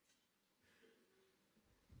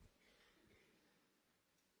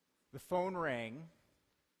phone rang,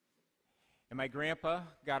 and my grandpa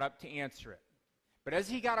got up to answer it. But as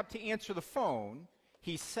he got up to answer the phone,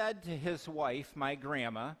 he said to his wife, my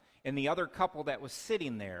grandma, and the other couple that was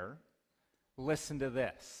sitting there, "Listen to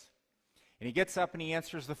this." And he gets up and he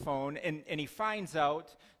answers the phone, and he finds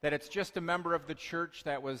out that it's just a member of the church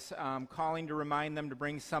that was calling to remind them to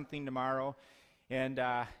bring something tomorrow. And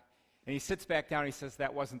he sits back down and he says,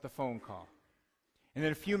 "That wasn't the phone call." And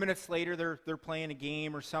then a few minutes later, they're playing a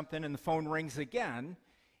game or something, and the phone rings again,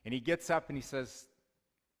 and he gets up and he says,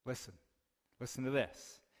 listen to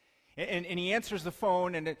this. And he answers the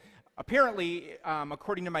phone, and apparently,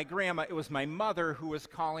 according to my grandma, it was my mother who was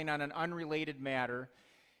calling on an unrelated matter.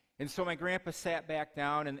 And so my grandpa sat back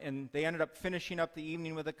down, and they ended up finishing up the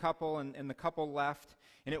evening with a couple, and the couple left.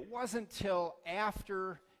 And it wasn't till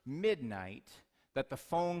after midnight that the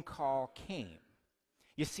phone call came.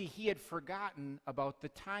 You see, he had forgotten about the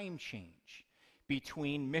time change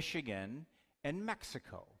between Michigan and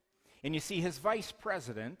Mexico. And you see, his vice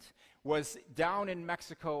president was down in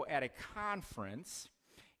Mexico at a conference,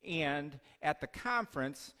 and at the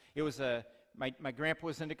conference, it was my grandpa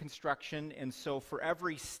was into construction, and so for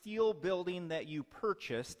every steel building that you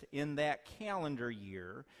purchased in that calendar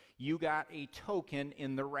year, you got a token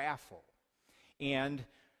in the raffle. And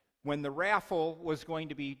when the raffle was going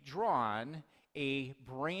to be drawn, a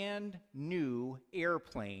brand new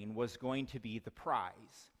airplane was going to be the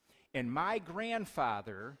prize. And my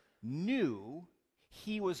grandfather knew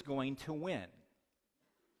he was going to win.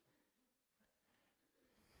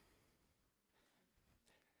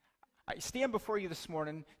 I stand before you this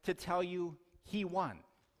morning to tell you he won.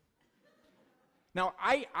 Now,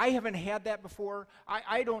 I haven't had that before.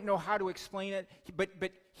 I don't know how to explain it,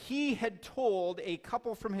 but he had told a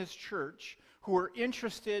couple from his church who were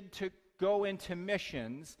interested to go into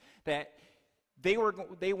missions that they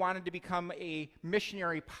wanted to become a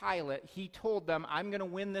missionary pilot. He told them, "I'm going to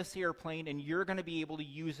win this airplane, and you're going to be able to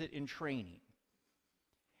use it in training."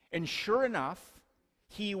 And sure enough,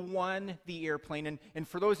 he won the airplane. And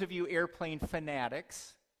for those of you airplane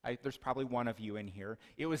fanatics, there's probably one of you in here,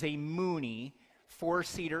 it was a Mooney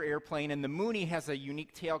 4-seater airplane, and the Mooney has a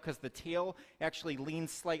unique tail because the tail actually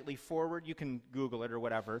leans slightly forward. You can Google it or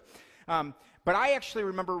whatever. But I actually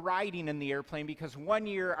remember riding in the airplane because one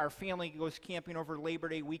year our family goes camping over Labor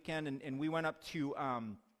Day weekend, and we went up to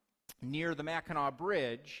near the Mackinac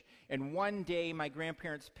Bridge, and one day my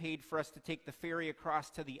grandparents paid for us to take the ferry across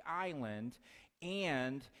to the island,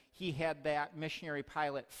 and he had that missionary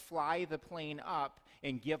pilot fly the plane up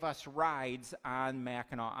and give us rides on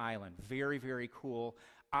Mackinac Island. Very, very cool.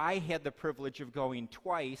 I had the privilege of going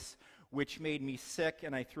twice, which made me sick,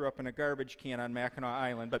 and I threw up in a garbage can on Mackinac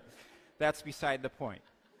Island, but that's beside the point.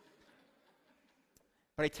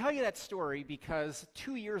 But I tell you that story because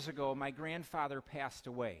 2 years ago, my grandfather passed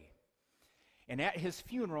away. And at his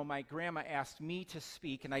funeral, my grandma asked me to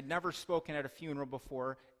speak, and I'd never spoken at a funeral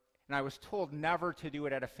before, and I was told never to do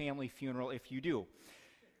it at a family funeral if you do.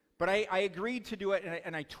 But I agreed to do it,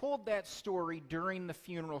 and I told that story during the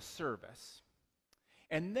funeral service.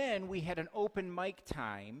 And then we had an open mic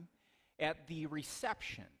time at the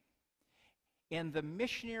reception. And the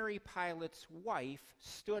missionary pilot's wife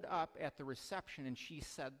stood up at the reception, and she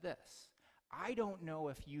said this, "I don't know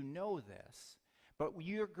if you know this, but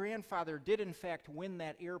your grandfather did in fact win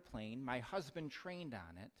that airplane. My husband trained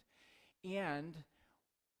on it. And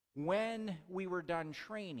when we were done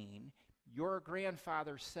training, your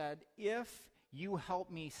grandfather said, if you help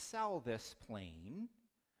me sell this plane,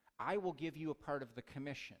 I will give you a part of the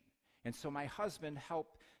commission." And so my husband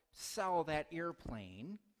helped sell that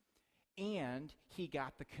airplane, and he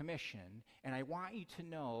got the commission. And I want you to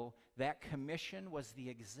know that commission was the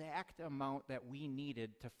exact amount that we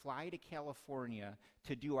needed to fly to California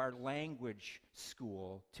to do our language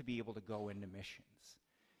school to be able to go into missions.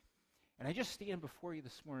 And I just stand before you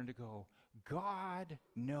this morning to go, God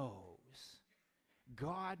knows.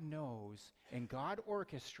 God knows, and God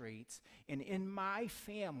orchestrates, and in my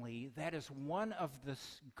family, that is one of the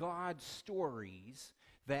God stories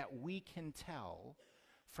that we can tell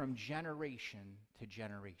from generation to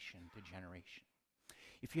generation to generation.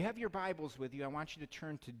 If you have your Bibles with you, I want you to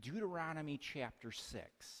turn to Deuteronomy chapter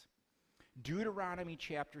 6. Deuteronomy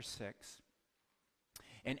chapter 6.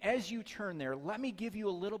 And as you turn there, let me give you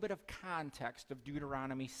a little bit of context of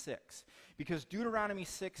Deuteronomy 6. Because Deuteronomy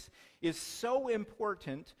 6 is so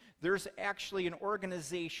important, there's actually an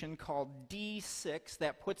organization called D6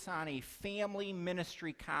 that puts on a family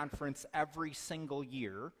ministry conference every single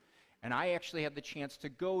year. And I actually had the chance to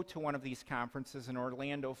go to one of these conferences in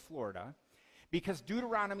Orlando, Florida. Because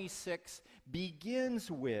Deuteronomy 6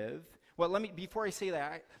 begins with, well, before I say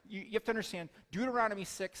that, you have to understand, Deuteronomy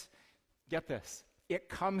 6 Get this. It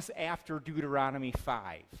comes after Deuteronomy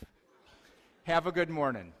 5. Have a good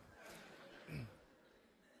morning.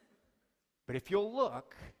 But if you'll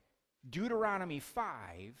look, Deuteronomy 5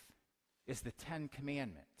 is the 10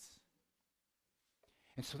 Commandments.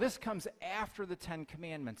 And so this comes after the 10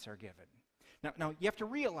 Commandments are given. Now you have to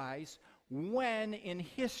realize when in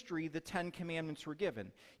history the 10 Commandments were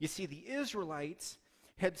given. You see, the Israelites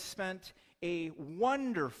had spent a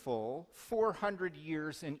wonderful 400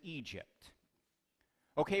 years in Egypt.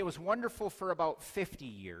 Okay, it was wonderful for about 50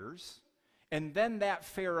 years, and then that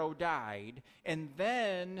Pharaoh died, and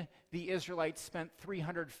then the Israelites spent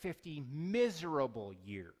 350 miserable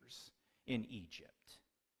years in Egypt.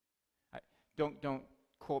 Don't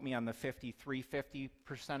quote me on the 50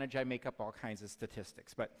 percentage. I make up all kinds of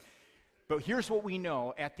statistics. But here's what we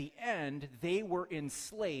know. At the end, they were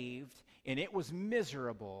enslaved, and it was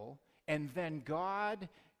miserable, and then God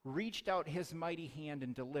reached out his mighty hand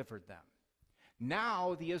and delivered them.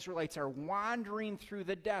 Now the Israelites are wandering through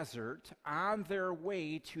the desert on their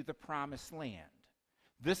way to the promised land.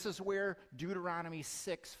 This is where Deuteronomy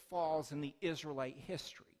 6 falls in the Israelite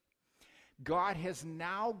history. God has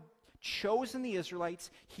now chosen the Israelites.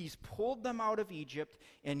 He's pulled them out of Egypt,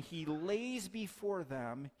 and he lays before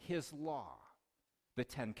them his law, the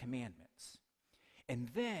 10 Commandments. And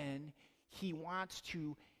then he wants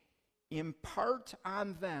to impart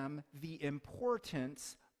on them the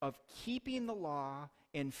importance of keeping the law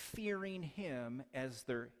and fearing him as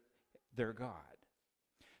their God.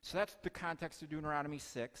 So that's the context of Deuteronomy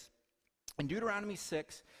 6. And Deuteronomy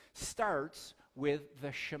 6 starts with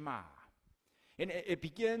the Shema. And it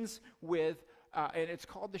begins with, and it's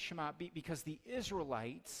called the Shema because the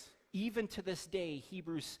Israelites, even to this day,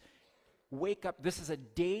 Hebrews wake up. This is a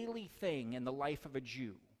daily thing in the life of a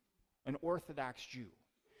Jew, an Orthodox Jew.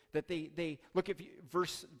 That they look at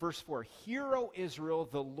verse 4. Hear, O Israel,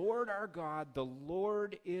 the Lord our God, the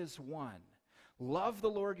Lord is one. Love the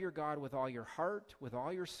Lord your God with all your heart, with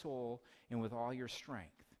all your soul, and with all your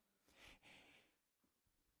strength.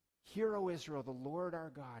 Hear, O Israel, the Lord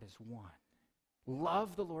our God is one.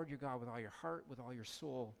 Love the Lord your God with all your heart, with all your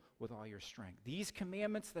soul, with all your strength. These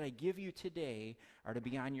commandments that I give you today are to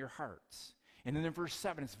be on your hearts. And then in verse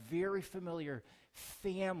 7, it's very familiar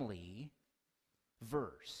family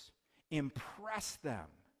verse. Impress them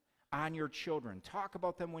on your children. Talk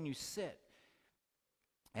about them when you sit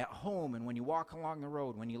at home and when you walk along the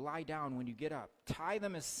road, when you lie down, when you get up. Tie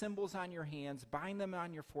them as symbols on your hands, bind them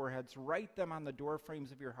on your foreheads, write them on the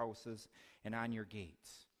doorframes of your houses and on your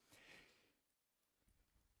gates.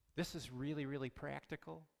 This is really, really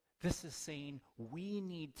practical. This is saying we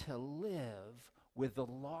need to live with the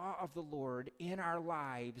law of the Lord in our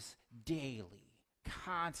lives daily.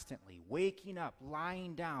 Constantly waking up,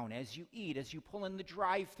 lying down, as you eat, as you pull in the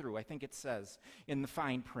drive-thru, I think it says in the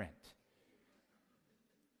fine print.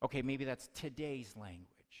 Okay, maybe that's today's language.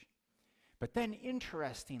 But then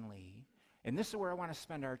interestingly, and this is where I want to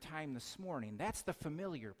spend our time this morning, that's the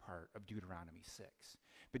familiar part of Deuteronomy 6.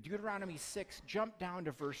 But Deuteronomy 6, jump down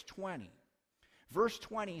to verse 20. Verse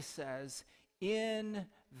 20 says, in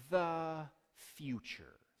the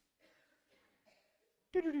future.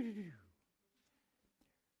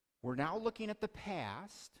 We're now looking at the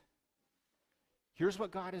past. Here's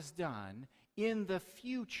what God has done. In the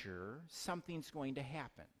future, something's going to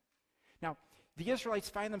happen. Now, the Israelites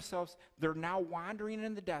find themselves, they're now wandering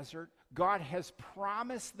in the desert. God has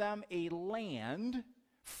promised them a land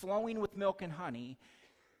flowing with milk and honey,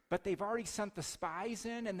 but they've already sent the spies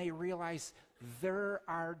in, and they realize there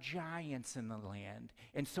are giants in the land.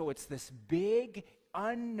 And so it's this big,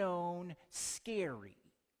 unknown, scary.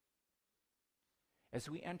 As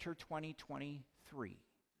we enter 2023,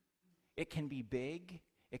 it can be big,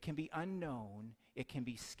 it can be unknown, it can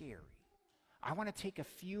be scary. I want to take a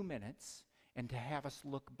few minutes and to have us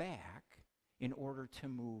look back in order to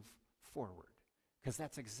move forward, because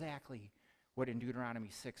that's exactly what in Deuteronomy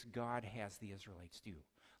 6 God has the Israelites do.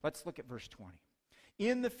 Let's look at verse 20.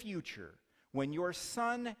 In the future, when your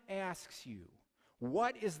son asks you,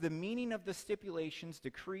 what is the meaning of the stipulations,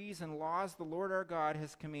 decrees, and laws the Lord our God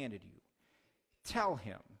has commanded you? Tell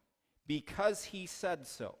him, because he said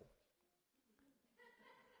so.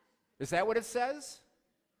 Is that what it says?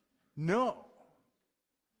 No.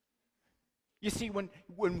 You see,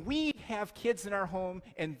 when we have kids in our home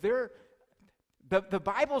and the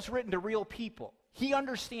Bible's written to real people. He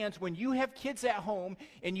understands when you have kids at home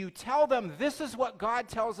and you tell them this is what God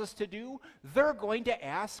tells us to do, they're going to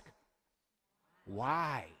ask,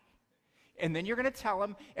 why? And then you're going to tell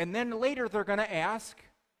them, and then later they're going to ask,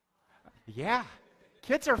 yeah,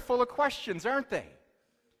 kids are full of questions, aren't they?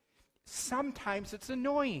 Sometimes it's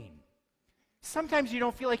annoying. Sometimes you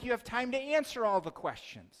don't feel like you have time to answer all the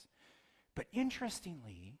questions. But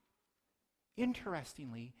interestingly,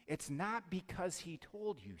 it's not because he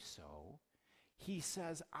told you so. He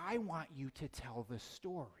says, I want you to tell the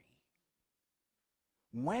story.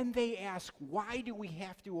 When they ask, why do we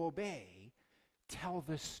have to obey? Tell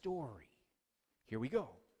the story. Here we go.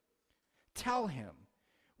 Tell him,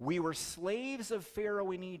 we were slaves of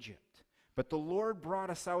Pharaoh in Egypt, but the Lord brought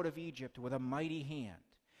us out of Egypt with a mighty hand.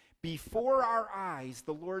 Before our eyes,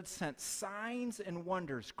 the Lord sent signs and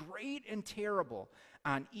wonders, great and terrible,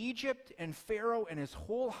 on Egypt and Pharaoh and his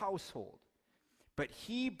whole household. But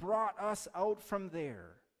he brought us out from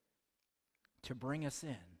there to bring us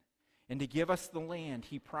in and to give us the land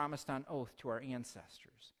he promised on oath to our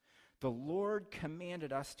ancestors. The Lord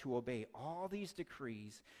commanded us to obey all these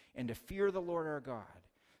decrees and to fear the Lord our God,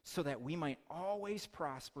 so that we might always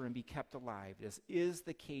prosper and be kept alive, as is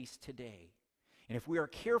the case today. And if we are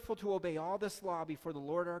careful to obey all this law before the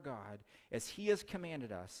Lord our God, as he has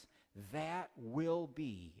commanded us, that will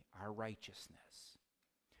be our righteousness.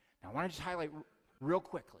 Now, I want to just highlight real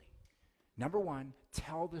quickly. Number one,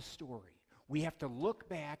 tell the story. We have to look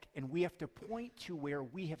back and we have to point to where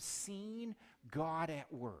we have seen God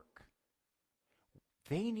at work.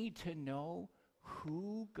 They need to know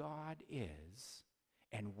who God is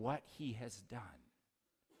and what he has done.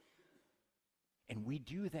 And we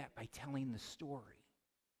do that by telling the story.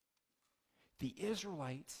 The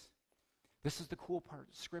Israelites, this is the cool part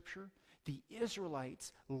of Scripture, the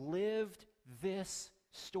Israelites lived this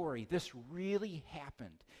story. This really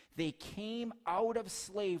happened. They came out of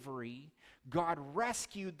slavery. God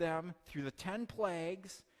rescued them through the 10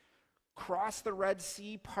 plagues, crossed the Red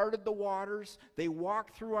Sea, parted the waters. They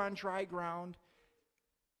walked through on dry ground.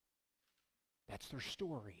 That's their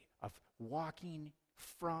story of walking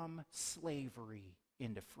from slavery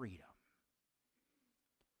into freedom.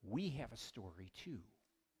 We have a story too.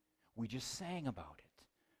 We just sang about it.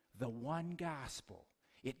 The one gospel.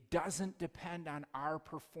 It doesn't depend on our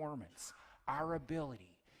performance, our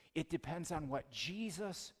ability. It depends on what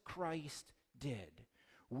Jesus Christ did.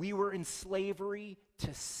 We were in slavery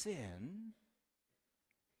to sin,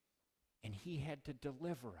 and he had to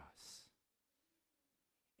deliver us.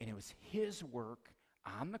 And it was his work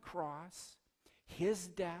on the cross, his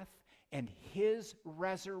death, and his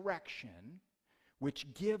resurrection,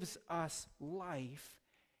 which gives us life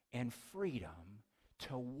and freedom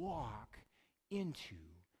to walk into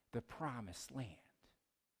the promised land.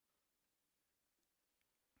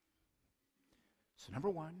 So number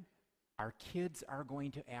one, our kids are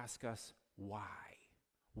going to ask us why.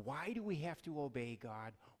 Why do we have to obey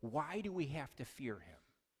God? Why do we have to fear him?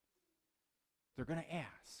 They're going to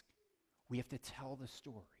ask. We have to tell the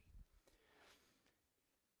story.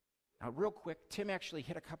 Now, real quick, Tim actually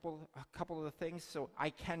hit a couple of the things, so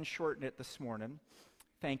I can shorten it this morning.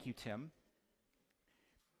 Thank you, Tim.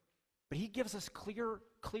 But he gives us clear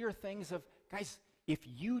things of, guys, if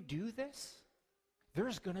you do this,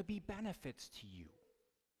 there's going to be benefits to you.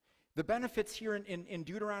 The benefits here in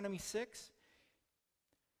Deuteronomy 6,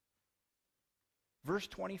 verse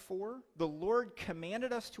 24, the Lord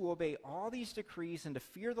commanded us to obey all these decrees and to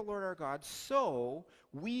fear the Lord our God so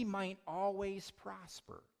we might always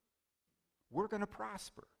prosper. We're going to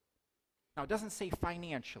prosper. Now, it doesn't say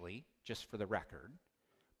financially, just for the record,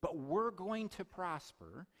 but we're going to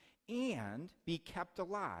prosper and be kept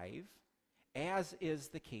alive, as is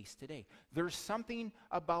the case today. There's something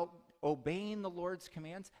about obeying the Lord's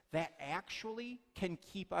commands that actually can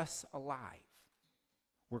keep us alive.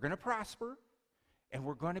 We're going to prosper, and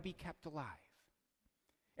we're going to be kept alive.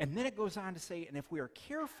 And then it goes on to say, and if we are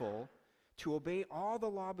careful to obey all the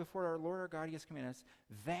law before our Lord our God he has commanded us,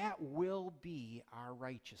 that will be our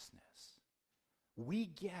righteousness. We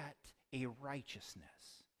get a righteousness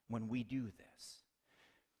when we do this.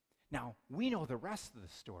 Now, we know the rest of the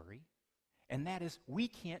story, and that is we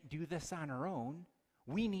can't do this on our own.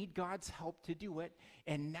 We need God's help to do it,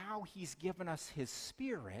 and now he's given us his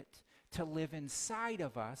Spirit to live inside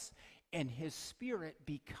of us, and his Spirit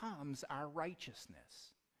becomes our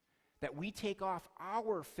righteousness. That we take off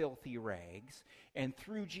our filthy rags, and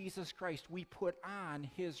through Jesus Christ, we put on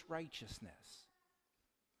his righteousness.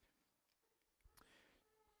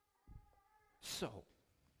 So,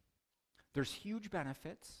 there's huge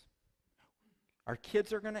benefits. Our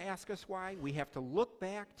kids are going to ask us why. We have to look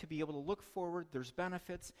back to be able to look forward. There's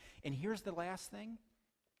benefits. And here's the last thing.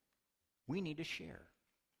 We need to share.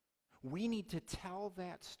 We need to tell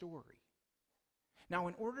that story. Now,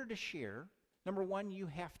 in order to share, number one, you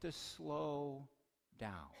have to slow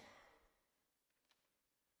down.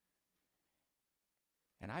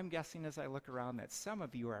 And I'm guessing as I look around that some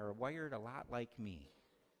of you are wired a lot like me.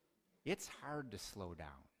 it's hard to slow down.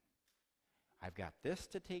 I've got this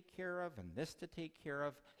to take care of and this to take care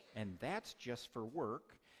of, and that's just for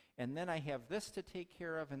work. And then I have this to take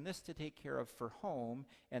care of and this to take care of for home,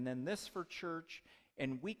 and then this for church,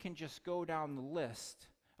 and we can just go down the list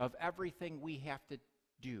of everything we have to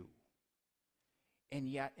do. And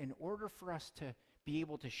yet, in order for us to be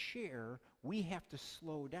able to share, we have to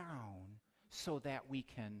slow down so that we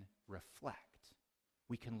can reflect.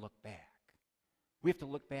 We can look back. We have to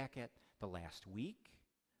look back at the last week,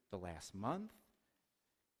 the last month.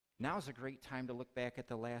 Now's a great time to look back at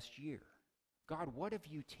the last year. God, what have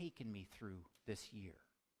you taken me through this year?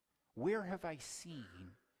 Where have I seen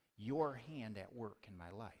your hand at work in my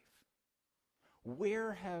life?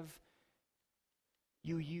 Where have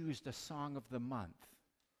you used a song of the month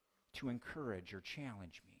to encourage or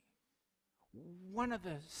challenge me? One of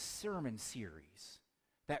the sermon series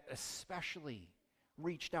that especially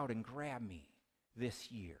reached out and grabbed me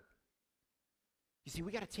this year. You see,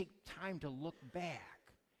 we got to take time to look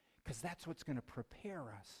back, because that's what's going to prepare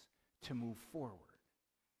us to move forward.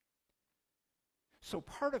 So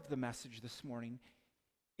part of the message this morning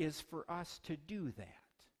is for us to do that.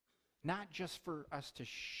 Not just for us to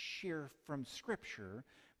share from Scripture,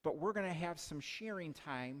 but we're going to have some sharing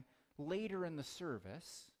time later in the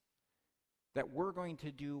service that we're going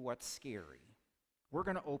to do what's scary. We're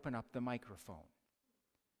going to open up the microphone.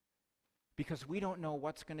 Because we don't know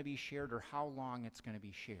what's going to be shared or how long it's going to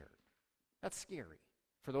be shared. That's scary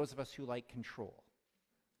for those of us who like control.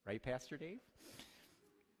 Right, Pastor Dave?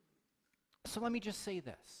 So let me just say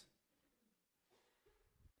this.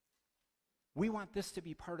 We want this to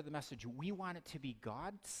be part of the message. We want it to be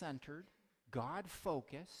God-centered,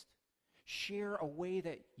 God-focused. Share a way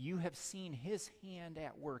that you have seen his hand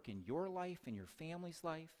at work in your life, in your family's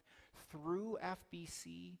life, through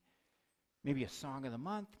FBC. Maybe a song of the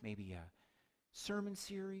month, maybe a sermon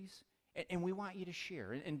series. And we want you to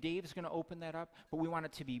share. And Dave's going to open that up, but we want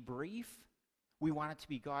it to be brief. We want it to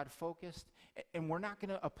be God-focused. And we're not going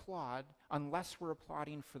to applaud unless we're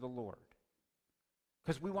applauding for the Lord.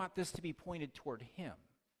 Because we want this to be pointed toward him,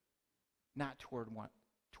 not toward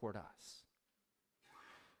us.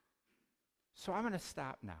 So I'm going to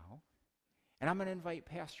stop now, and I'm going to invite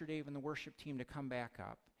Pastor Dave and the worship team to come back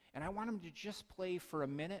up. And I want them to just play for a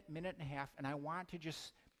minute, minute and a half, and I want to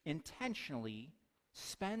just intentionally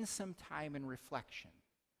spend some time in reflection.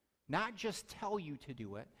 Not just tell you to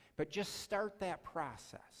do it, but just start that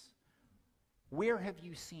process. Where have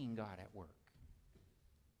you seen God at work?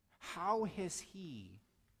 How has he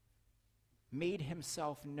made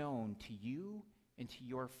himself known to you and to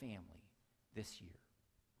your family this year?